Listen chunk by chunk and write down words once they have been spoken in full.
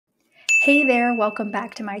Hey there, welcome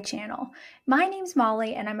back to my channel. My name's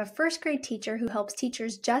Molly and I'm a first grade teacher who helps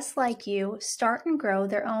teachers just like you start and grow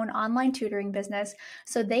their own online tutoring business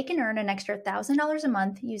so they can earn an extra $1,000 a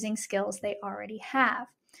month using skills they already have.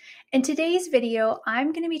 In today's video,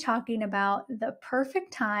 I'm going to be talking about the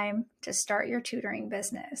perfect time to start your tutoring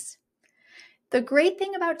business. The great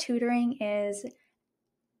thing about tutoring is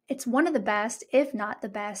it's one of the best, if not the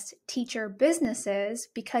best, teacher businesses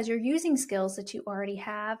because you're using skills that you already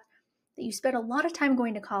have that you spent a lot of time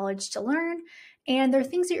going to college to learn, and there are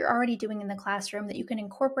things that you're already doing in the classroom that you can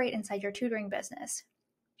incorporate inside your tutoring business.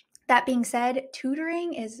 That being said,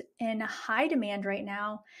 tutoring is in high demand right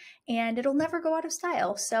now, and it'll never go out of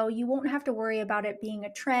style, so you won't have to worry about it being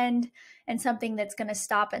a trend and something that's going to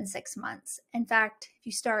stop in 6 months. In fact, if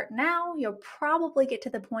you start now, you'll probably get to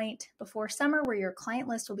the point before summer where your client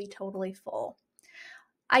list will be totally full.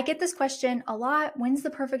 I get this question a lot. When's the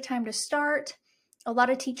perfect time to start? A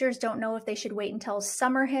lot of teachers don't know if they should wait until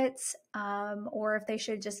summer hits or if they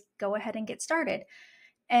should just go ahead and get started.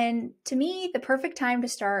 And to me, the perfect time to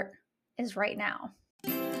start is right now.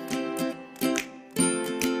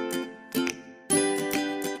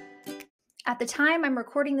 At the time I'm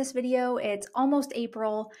recording this video, it's almost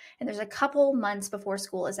April, and there's a couple months before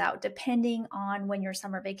school is out, depending on when your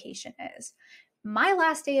summer vacation is. My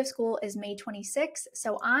last day of school is May 26th,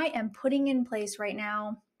 so I am putting in place right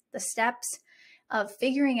now the steps of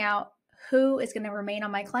figuring out who is going to remain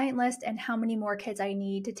on my client list and how many more kids I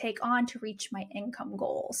need to take on to reach my income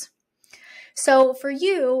goals. So for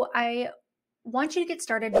you, I want you to get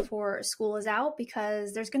started before school is out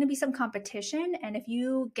because there's going to be some competition. And if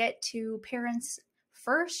you get to parents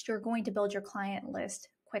first, you're going to build your client list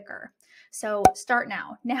quicker. So start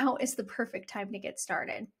now. Now is the perfect time to get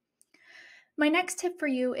started. My next tip for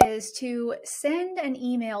you is to send an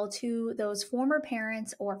email to those former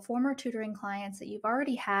parents or former tutoring clients that you've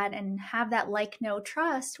already had and have that like, know,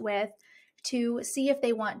 trust with to see if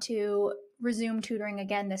they want to resume tutoring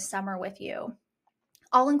again this summer with you.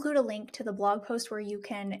 I'll include a link to the blog post where you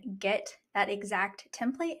can get that exact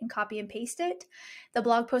template and copy and paste it. The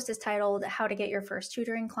blog post is titled How to Get Your First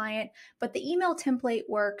Tutoring Client, but the email template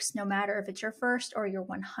works no matter if it's your first or your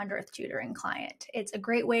 100th tutoring client. It's a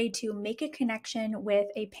great way to make a connection with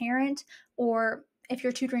a parent, or if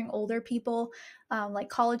you're tutoring older people, like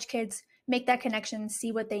college kids, make that connection,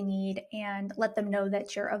 see what they need, and let them know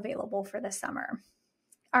that you're available for the summer.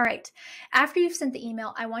 All right, after you've sent the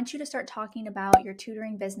email, I want you to start talking about your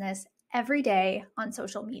tutoring business every day on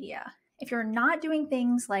social media. If you're not doing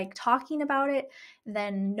things like talking about it,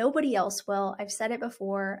 then nobody else will. I've said it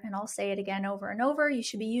before and I'll say it again over and over. You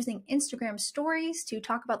should be using Instagram stories to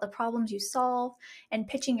talk about the problems you solve and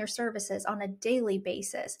pitching your services on a daily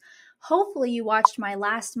basis. Hopefully you watched my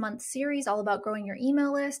last month's series all about growing your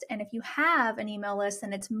email list. And if you have an email list,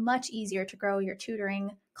 then it's much easier to grow your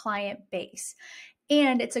tutoring client base.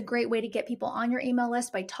 And it's a great way to get people on your email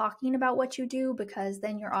list by talking about what you do, because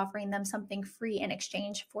then you're offering them something free in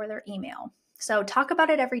exchange for their email. So talk about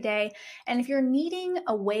it every day. And if you're needing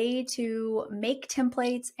a way to make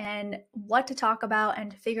templates and what to talk about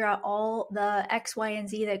and to figure out all the X, Y, and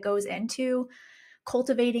Z that goes into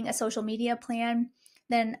cultivating a social media plan,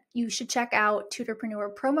 then you should check out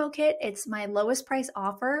TUTORPRENEUR Promo Kit. It's my lowest price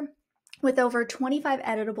offer, with over 25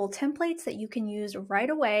 editable templates that you can use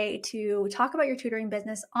right away to talk about your tutoring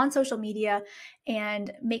business on social media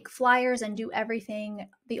and make flyers and do everything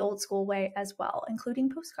the old school way as well, including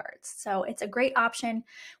postcards. So it's a great option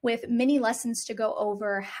with many lessons to go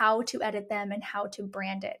over how to edit them and how to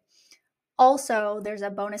brand it. Also, there's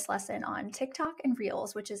a bonus lesson on TikTok and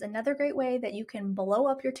Reels, which is another great way that you can blow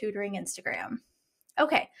up your tutoring Instagram.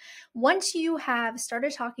 Okay, once you have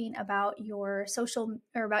started talking about your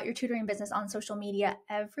tutoring business on social media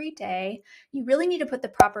every day, you really need to put the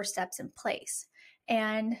proper steps in place.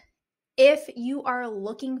 And if you are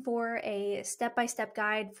looking for a step-by-step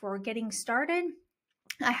guide for getting started,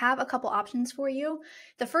 I have a couple options for you.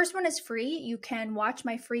 The first one is free. You can watch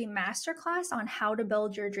my free masterclass on how to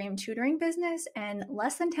build your dream tutoring business in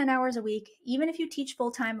less than 10 hours a week, even if you teach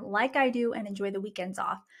full-time like I do and enjoy the weekends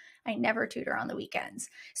off. I never tutor on the weekends.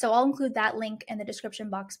 So I'll include that link in the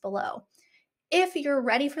description box below. If you're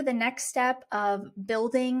ready for the next step of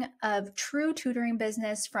building a true tutoring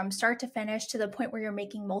business from start to finish to the point where you're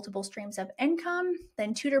making multiple streams of income,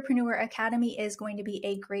 then TUTORPRENEUR Academy is going to be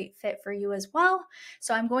a great fit for you as well.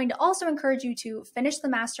 So I'm going to also encourage you to finish the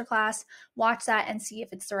masterclass, watch that, and see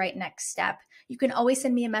if it's the right next step. You can always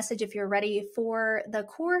send me a message if you're ready for the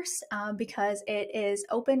course because it is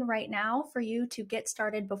open right now for you to get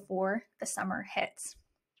started before the summer hits.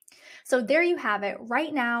 So there you have it.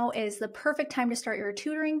 Right now is the perfect time to start your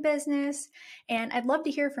tutoring business. And I'd love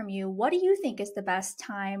to hear from you. What do you think is the best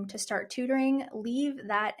time to start tutoring? Leave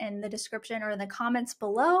that in the description or in the comments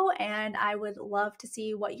below. And I would love to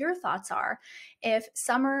see what your thoughts are. If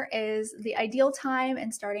summer is the ideal time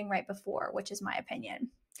and starting right before, which is my opinion.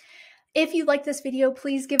 If you like this video,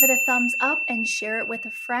 please give it a thumbs up and share it with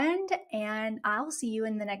a friend. And I'll see you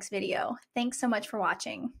in the next video. Thanks so much for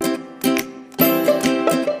watching.